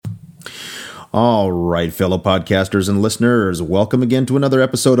All right, fellow podcasters and listeners, welcome again to another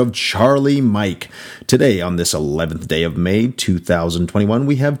episode of Charlie Mike. Today, on this 11th day of May 2021,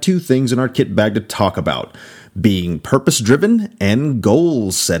 we have two things in our kit bag to talk about: being purpose-driven and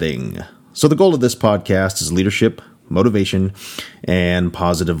goal setting. So the goal of this podcast is leadership, motivation, and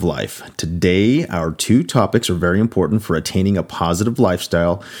positive life. Today, our two topics are very important for attaining a positive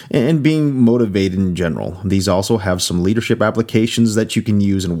lifestyle and being motivated in general. These also have some leadership applications that you can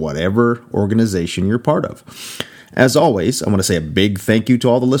use in whatever organization you're part of. As always, I want to say a big thank you to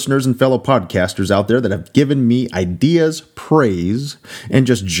all the listeners and fellow podcasters out there that have given me ideas, praise, and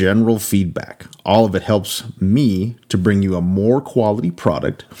just general feedback. All of it helps me to bring you a more quality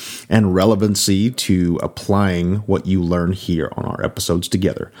product and relevancy to applying what you learn here on our episodes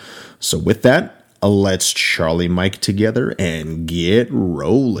together. So with that, let's Charlie Mike together and get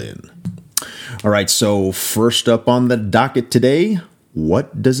rolling. All right, so first up on the docket today,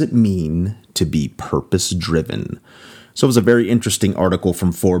 what does it mean to be purpose-driven? So it was a very interesting article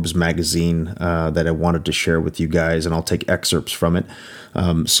from Forbes magazine that I wanted to share with you guys, and I'll take excerpts from it.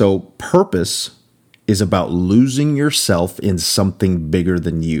 So purpose is about losing yourself in something bigger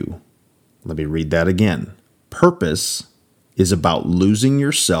than you. Let me read that again. Purpose is about losing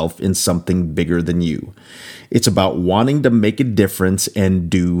yourself in something bigger than you. It's about wanting to make a difference and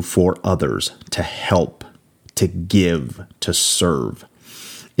do for others, to help, to give, to serve.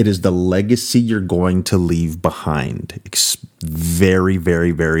 It is the legacy you're going to leave behind. It's very,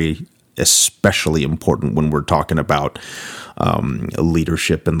 very, very especially important when we're talking about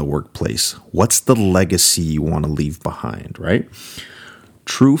leadership in the workplace. What's the legacy you want to leave behind, right?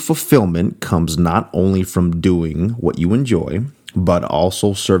 True fulfillment comes not only from doing what you enjoy, but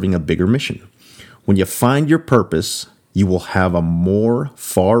also serving a bigger mission. When you find your purpose, you will have a more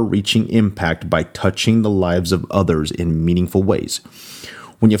far-reaching impact by touching the lives of others in meaningful ways.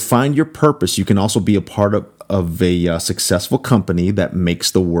 When you find your purpose, you can also be a part of a successful company that makes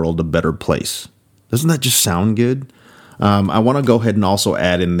the world a better place. Doesn't that just sound good? I want to go ahead and also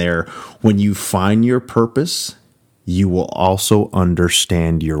add in there, when you find your purpose, you will also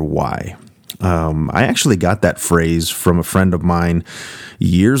understand your why. I actually got that phrase from a friend of mine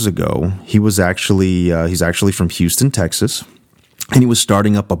years ago. He's actually from Houston, Texas, and he was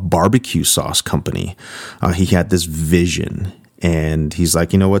starting up a barbecue sauce company. He had this vision, and he's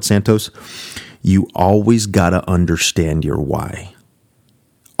like, you know what, Santos? You always got to understand your why.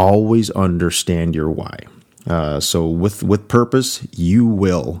 Always understand your why. So with purpose, you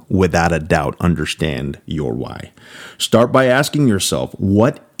will, without a doubt, understand your why. Start by asking yourself,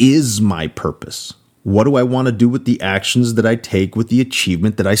 what is my purpose? What do I want to do with the actions that I take, with the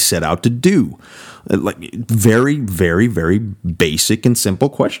achievement that I set out to do? Like, very, very, very basic and simple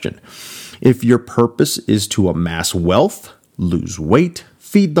question. If your purpose is to amass wealth, lose weight,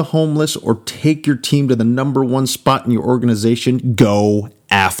 feed the homeless, or take your team to the number one spot in your organization, go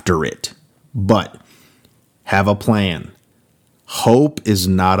after it. But have a plan. Hope is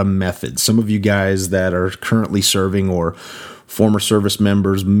not a method. Some of you guys that are currently serving or former service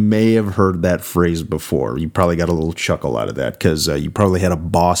members may have heard that phrase before. You probably got a little chuckle out of that because you probably had a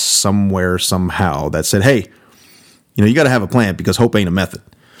boss somewhere, somehow that said, hey, you got to have a plan because hope ain't a method.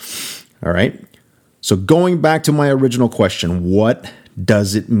 All right. So going back to my original question, what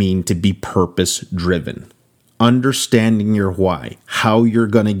does it mean to be purpose-driven? Understanding your why, how you're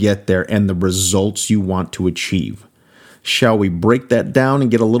going to get there, and the results you want to achieve. Shall we break that down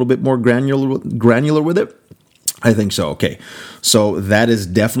and get a little bit more granular with it? I think so. Okay. So that is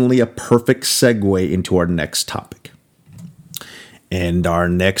definitely a perfect segue into our next topic. And our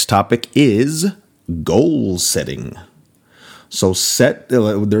next topic is goal setting. So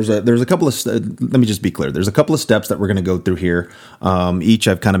there's a couple of, let me just be clear. There's a couple of steps that we're going to go through here. Each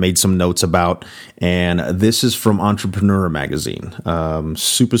I've kind of made some notes about, and this is from Entrepreneur Magazine.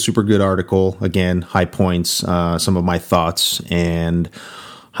 Super, super good article. Again, high points, some of my thoughts, and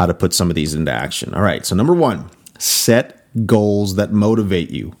how to put some of these into action. All right. So number one, set goals that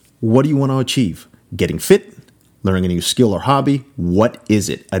motivate you. What do you want to achieve? Getting fit, learning a new skill or hobby. What is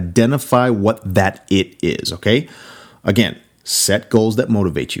it? Identify what that it is. Okay. Again, set goals that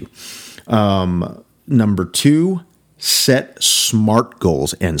motivate you. Number two, set SMART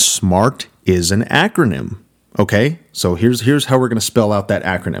goals. And SMART is an acronym. Okay, so here's how we're going to spell out that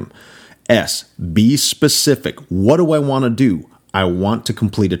acronym. S, be specific. What do I want to do? I want to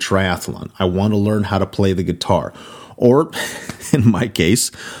complete a triathlon. I want to learn how to play the guitar. Or, in my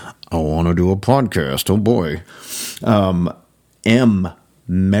case, I want to do a podcast. Oh, boy. M,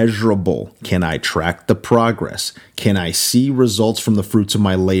 measurable. Can I track the progress? Can I see results from the fruits of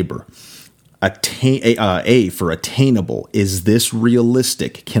my labor? A for attainable. Is this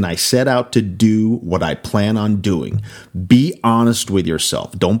realistic? Can I set out to do what I plan on doing? Be honest with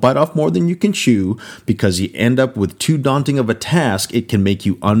yourself. Don't bite off more than you can chew, because you end up with too daunting of a task. It can make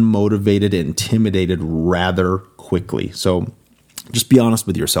you unmotivated, intimidated rather quickly. So just be honest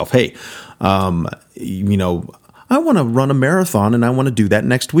with yourself. Hey, I want to run a marathon and I want to do that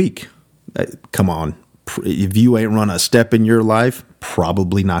next week. Come on. If you ain't run a step in your life,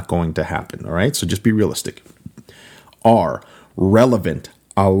 probably not going to happen. All right. So just be realistic. R, relevant.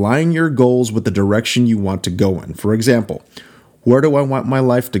 Align your goals with the direction you want to go in. For example, where do I want my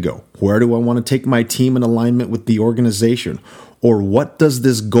life to go? Where do I want to take my team in alignment with the organization? Or what does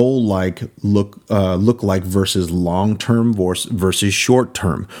this goal look like versus long-term versus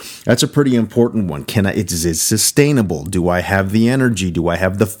short-term? That's a pretty important one. Is it sustainable? Do I have the energy? Do I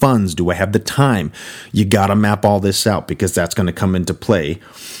have the funds? Do I have the time? You got to map all this out, because that's going to come into play.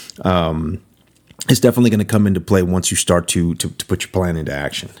 It's definitely going to come into play once you start to put your plan into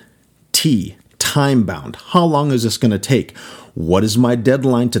action. T, time bound. How long is this going to take? What is my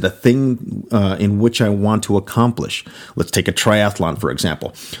deadline to the thing in which I want to accomplish? Let's take a triathlon, for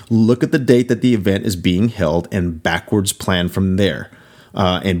example. Look at the date that the event is being held and backwards plan from there,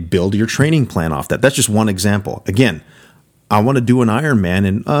 and build your training plan off that. That's just one example. Again, I want to do an Ironman,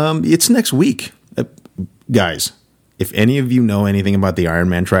 and it's next week. Guys, if any of you know anything about the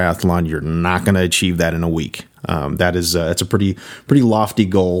Ironman triathlon, you're not going to achieve that in a week. That's a pretty lofty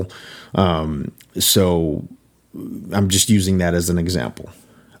goal. So I'm just using that as an example.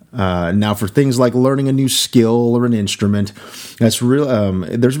 Now, for things like learning a new skill or an instrument, that's real.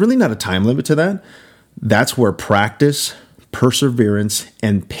 There's really not a time limit to that. That's where practice, perseverance,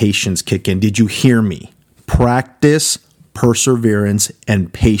 and patience kick in. Did you hear me? Practice, perseverance,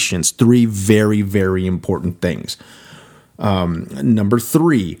 and patience. 3 very, very important things. Number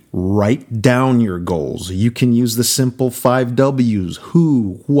 3, write down your goals. You can use the simple 5 W's: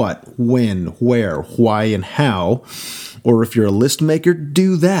 who, what, when, where, why, and how. Or if you're a list maker,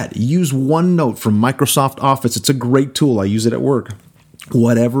 do that. Use OneNote from Microsoft Office. It's a great tool. I use it at work.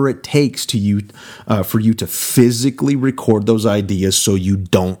 Whatever it takes for you to physically record those ideas so you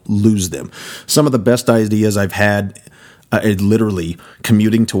don't lose them. Some of the best ideas I've had, literally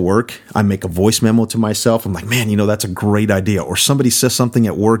commuting to work, I make a voice memo to myself. I'm like, man, that's a great idea. Or somebody says something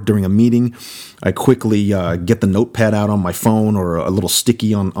at work during a meeting. I quickly get the notepad out on my phone, or a little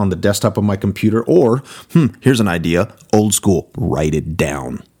sticky on the desktop of my computer. Or, here's an idea, old school, write it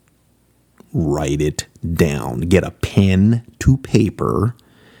down. Write it down. Get a pen to paper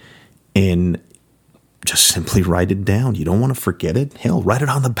and just simply write it down. You don't want to forget it. Hell, write it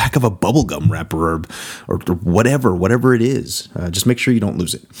on the back of a bubblegum wrapper or whatever it is. Just make sure you don't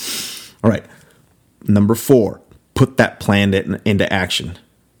lose it. All right. Number 4, put that plan into action.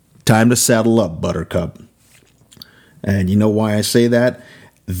 Time to saddle up, Buttercup. And you know why I say that?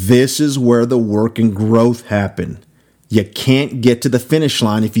 This is where the work and growth happen. You can't get to the finish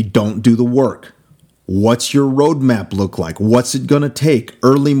line if you don't do the work. What's your roadmap look like? What's it going to take?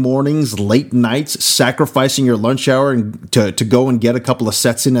 Early mornings, late nights, sacrificing your lunch hour to go and get a couple of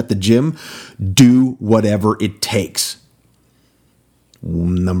sets in at the gym? Do whatever it takes.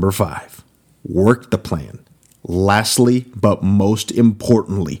 Number 5, work the plan. Lastly, but most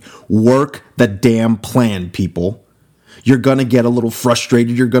importantly, work the damn plan, people. You're going to get a little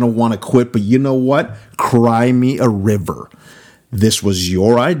frustrated. You're going to want to quit, but you know what? Cry me a river. This was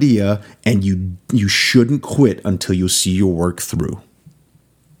your idea, and you shouldn't quit until you see your work through.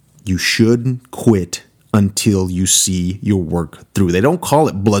 You shouldn't quit until you see your work through. They don't call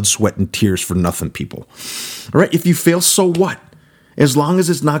it blood, sweat, and tears for nothing, people. All right? If you fail, so what? As long as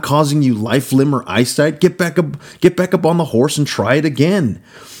it's not causing you life, limb, or eyesight, get back up on the horse and try it again.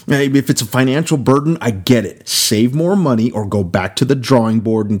 If it's a financial burden, I get it. Save more money or go back to the drawing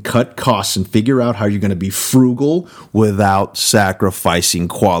board and cut costs and figure out how you're going to be frugal without sacrificing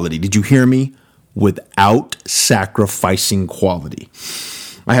quality. Did you hear me? Without sacrificing quality.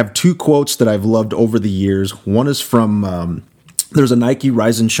 I have 2 quotes that I've loved over the years. One is from there's a Nike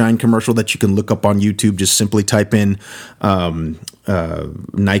Rise and Shine commercial that you can look up on YouTube. Just simply type in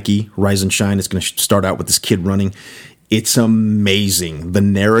Nike Rise and Shine. It's going to start out with this kid running. It's amazing. The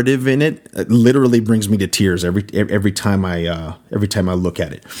narrative in it literally brings me to tears every time I look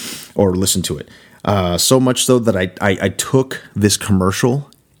at it or listen to it. So much so that I took this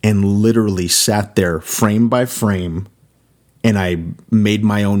commercial and literally sat there frame by frame, and I made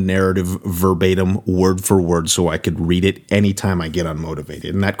my own narrative verbatim, word for word, so I could read it anytime I get unmotivated.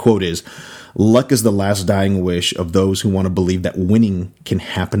 And that quote is, "Luck is the last dying wish of those who want to believe that winning can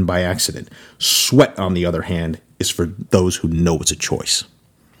happen by accident. Sweat, on the other hand, is for those who know it's a choice."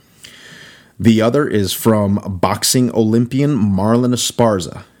 The other is from boxing Olympian Marlon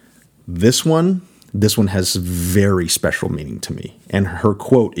Esparza. This one has very special meaning to me. And her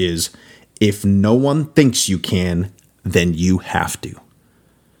quote is, "If no one thinks you can, then you have to."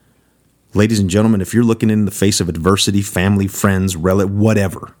 Ladies and gentlemen, if you're looking in the face of adversity, family, friends,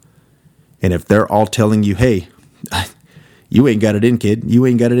 whatever, and if they're all telling you, "Hey, you ain't got it in, kid. You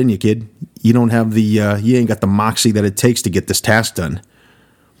ain't got it in you, kid. You don't have you ain't got the moxie that it takes to get this task done,"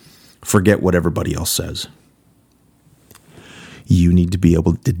 forget what everybody else says. You need to be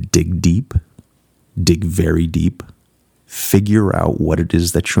able to dig deep, dig very deep, figure out what it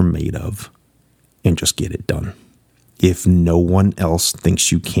is that you're made of, and just get it done. If no one else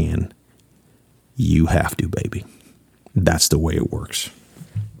thinks you can, you have to, baby. That's the way it works.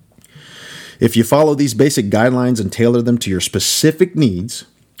 If you follow these basic guidelines and tailor them to your specific needs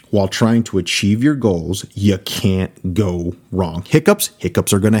while trying to achieve your goals, you can't go wrong. Hiccups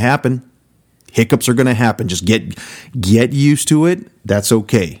are going to happen. Hiccups are going to happen. Just get used to it. That's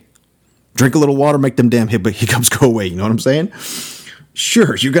okay. Drink a little water, make them damn hiccups go away. You know what I'm saying?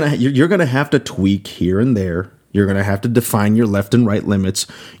 Sure, you're gonna have to tweak here and there. You're gonna have to define your left and right limits.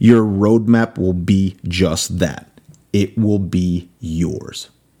 Your roadmap will be just that. It will be yours.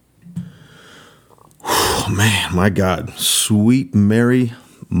 Oh, man, my God, sweet Mary,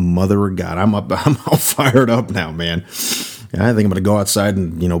 Mother of God, I'm all fired up now, man. I think I'm gonna go outside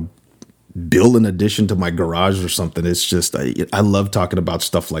and build an addition to my garage or something. It's just I love talking about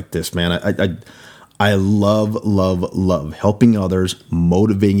stuff like this, man. I love helping others,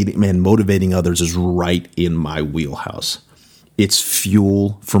 motivating others is right in my wheelhouse. It's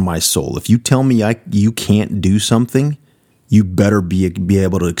fuel for my soul. If you tell me you can't do something, you better be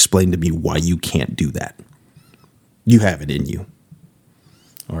able to explain to me why you can't do that. You have it in you.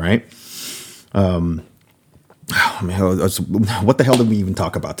 All right. Oh, man, what the hell did we even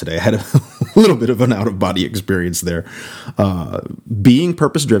talk about today? I had a little bit of an out-of-body experience there. Being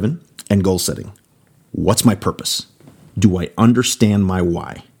purpose-driven and goal-setting. What's my purpose? Do I understand my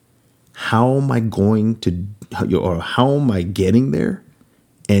why? How am I getting there?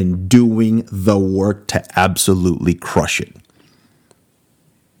 And doing the work to absolutely crush it.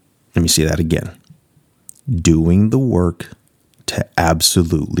 Let me say that again. Doing the work to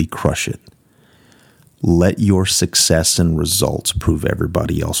absolutely crush it. Let your success and results prove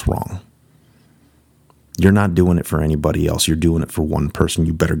everybody else wrong. You're not doing it for anybody else. You're doing it for one person.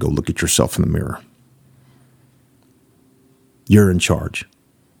 You better go look at yourself in the mirror. You're in charge.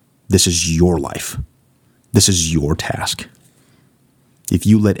 This is your life. This is your task. If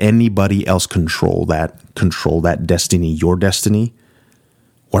you let anybody else control that destiny, your destiny,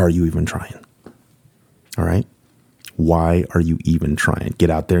 why are you even trying? All right? Why are you even trying? Get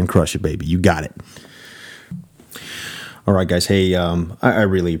out there and crush it, baby. You got it. All right, guys. Hey, I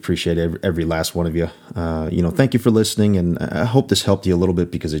really appreciate every last one of you. Thank you for listening, and I hope this helped you a little bit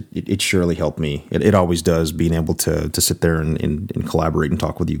because it surely helped me. It always does, being able to sit there and collaborate and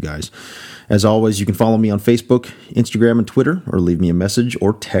talk with you guys. As always, you can follow me on Facebook, Instagram, and Twitter, or leave me a message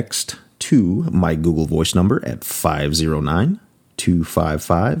or text to my Google Voice number at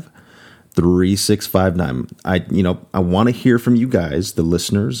 509-255-3659. I want to hear from you guys, the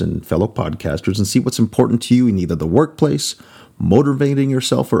listeners and fellow podcasters, and see what's important to you in either the workplace, motivating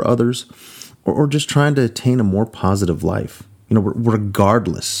yourself or others, or just trying to attain a more positive life.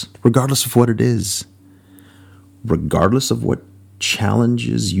 Regardless of what it is, regardless of what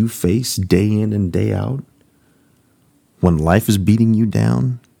challenges you face day in and day out, when life is beating you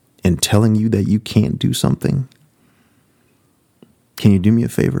down and telling you that you can't do something, can you do me a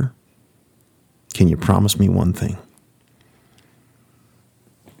favor? Can you promise me one thing?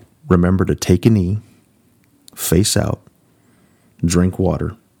 Remember to take a knee, face out, drink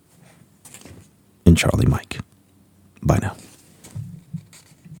water, and Charlie Mike. Bye now.